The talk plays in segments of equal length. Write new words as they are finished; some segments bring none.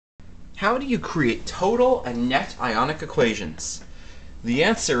How do you create total and net ionic equations? The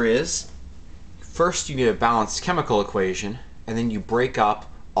answer is, first you need a balanced chemical equation, and then you break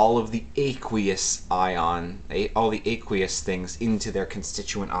up all of the aqueous things into their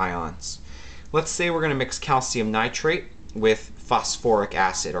constituent ions. Let's say we're going to mix calcium nitrate with phosphoric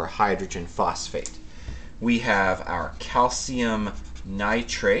acid, or hydrogen phosphate. We have our calcium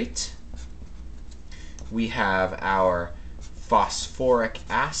nitrate, we have our phosphoric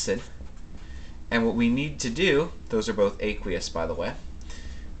acid, and what we need to do, those are both aqueous by the way,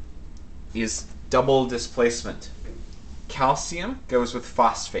 is double displacement. Calcium goes with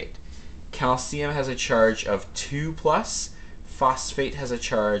phosphate. Calcium has a charge of 2+, phosphate has a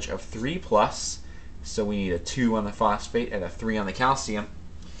charge of 3+, so we need a 2 on the phosphate and a 3 on the calcium.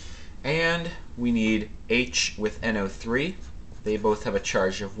 And we need H with NO3. They both have a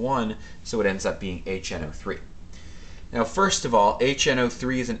charge of 1, so it ends up being HNO3. Now, first of all,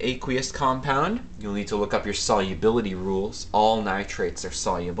 HNO3 is an aqueous compound. You'll need to look up your solubility rules. All nitrates are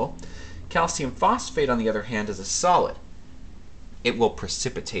soluble. Calcium phosphate, on the other hand, is a solid. It will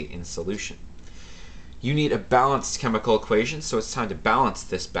precipitate in solution. You need a balanced chemical equation, so it's time to balance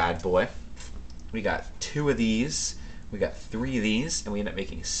this bad boy. We got 2 of these, we got 3 of these, and we end up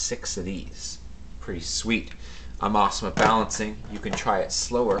making 6 of these. Pretty sweet. I'm awesome at balancing. You can try it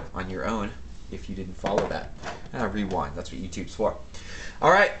slower on your own if you didn't follow that. Rewind, that's what YouTube's for.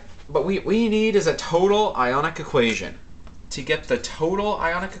 All right, but what we need is a total ionic equation. To get the total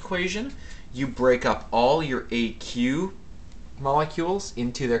ionic equation, you break up all your AQ molecules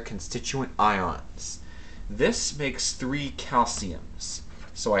into their constituent ions. This makes 3 calciums.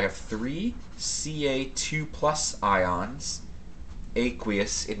 So I have 3 Ca2+ ions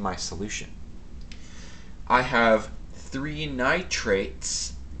aqueous in my solution. I have 3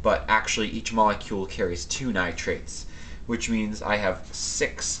 nitrates, but actually each molecule carries 2 nitrates, which means I have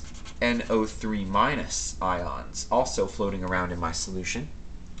 6 NO3- ions also floating around in my solution.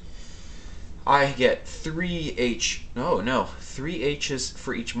 I get 3 H's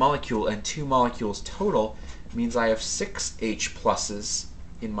for each molecule, and 2 molecules total means I have 6 H+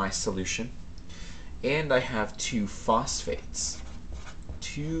 in my solution. And I have 2 phosphates,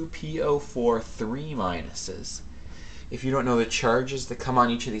 2 PO4 3-. If you don't know the charges that come on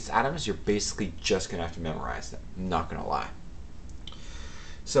each of these atoms, you're basically just going to have to memorize them. I'm not going to lie.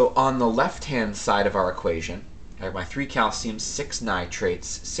 So on the left-hand side of our equation, I have my 3 calciums, 6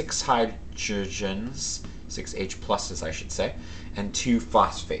 nitrates, 6 hydrogens, 6 H+, I should say, and 2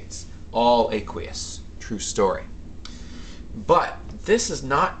 phosphates, all aqueous. True story. But this is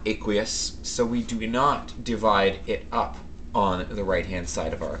not aqueous, so we do not divide it up on the right-hand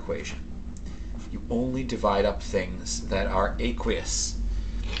side of our equation. You only divide up things that are aqueous.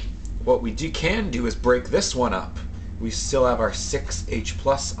 What we can do is break this one up. We still have our 6 H+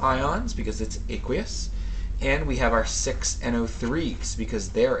 ions because it's aqueous, and we have our 6 NO3s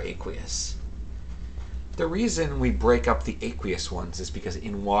because they're aqueous. The reason we break up the aqueous ones is because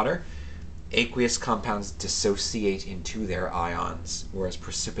in water, aqueous compounds dissociate into their ions, whereas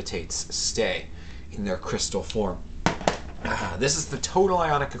precipitates stay in their crystal form. This is the total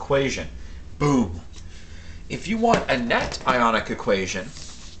ionic equation. Boom. If you want a net ionic equation,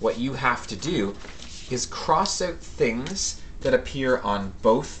 what you have to do is cross out things that appear on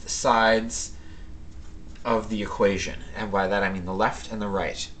both sides of the equation. And by that I mean the left and the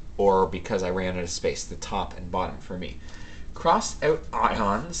right, or because I ran out of space, the top and bottom for me. Cross out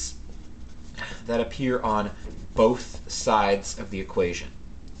ions that appear on both sides of the equation.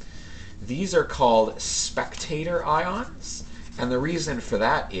 These are called spectator ions, and the reason for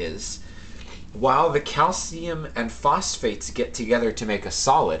that is while the calcium and phosphates get together to make a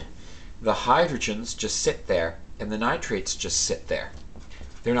solid, the hydrogens just sit there and the nitrates just sit there.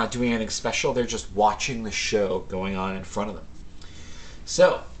 They're not doing anything special, they're just watching the show going on in front of them.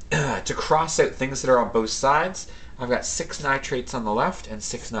 So, to cross out things that are on both sides, I've got 6 nitrates on the left and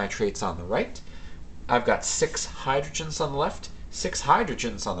 6 nitrates on the right. I've got 6 hydrogens on the left, 6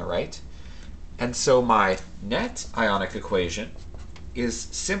 hydrogens on the right. And so my net ionic equation is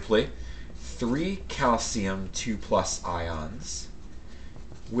simply 3 calcium 2+ ions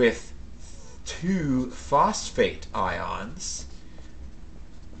with 2 phosphate ions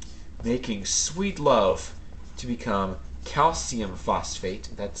making sweet love to become calcium phosphate,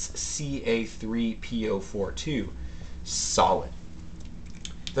 that's Ca3PO42, solid.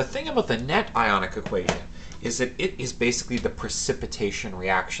 The thing about the net ionic equation is that it is basically the precipitation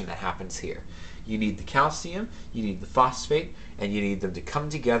reaction that happens here. You need the calcium, you need the phosphate, and you need them to come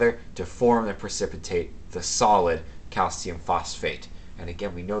together to form the precipitate, the solid calcium phosphate. And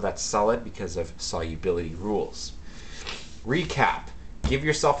again, we know that's solid because of solubility rules. Recap. give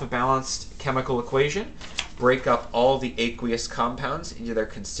yourself a balanced chemical equation, break up all the aqueous compounds into their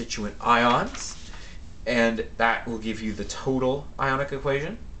constituent ions, and that will give you the total ionic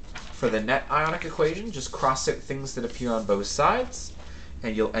equation. For the net ionic equation, just cross out things that appear on both sides,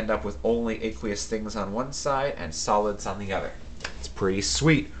 and you'll end up with only aqueous things on one side and solids on the other. It's pretty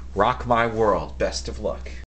sweet. Rock my world. Best of luck.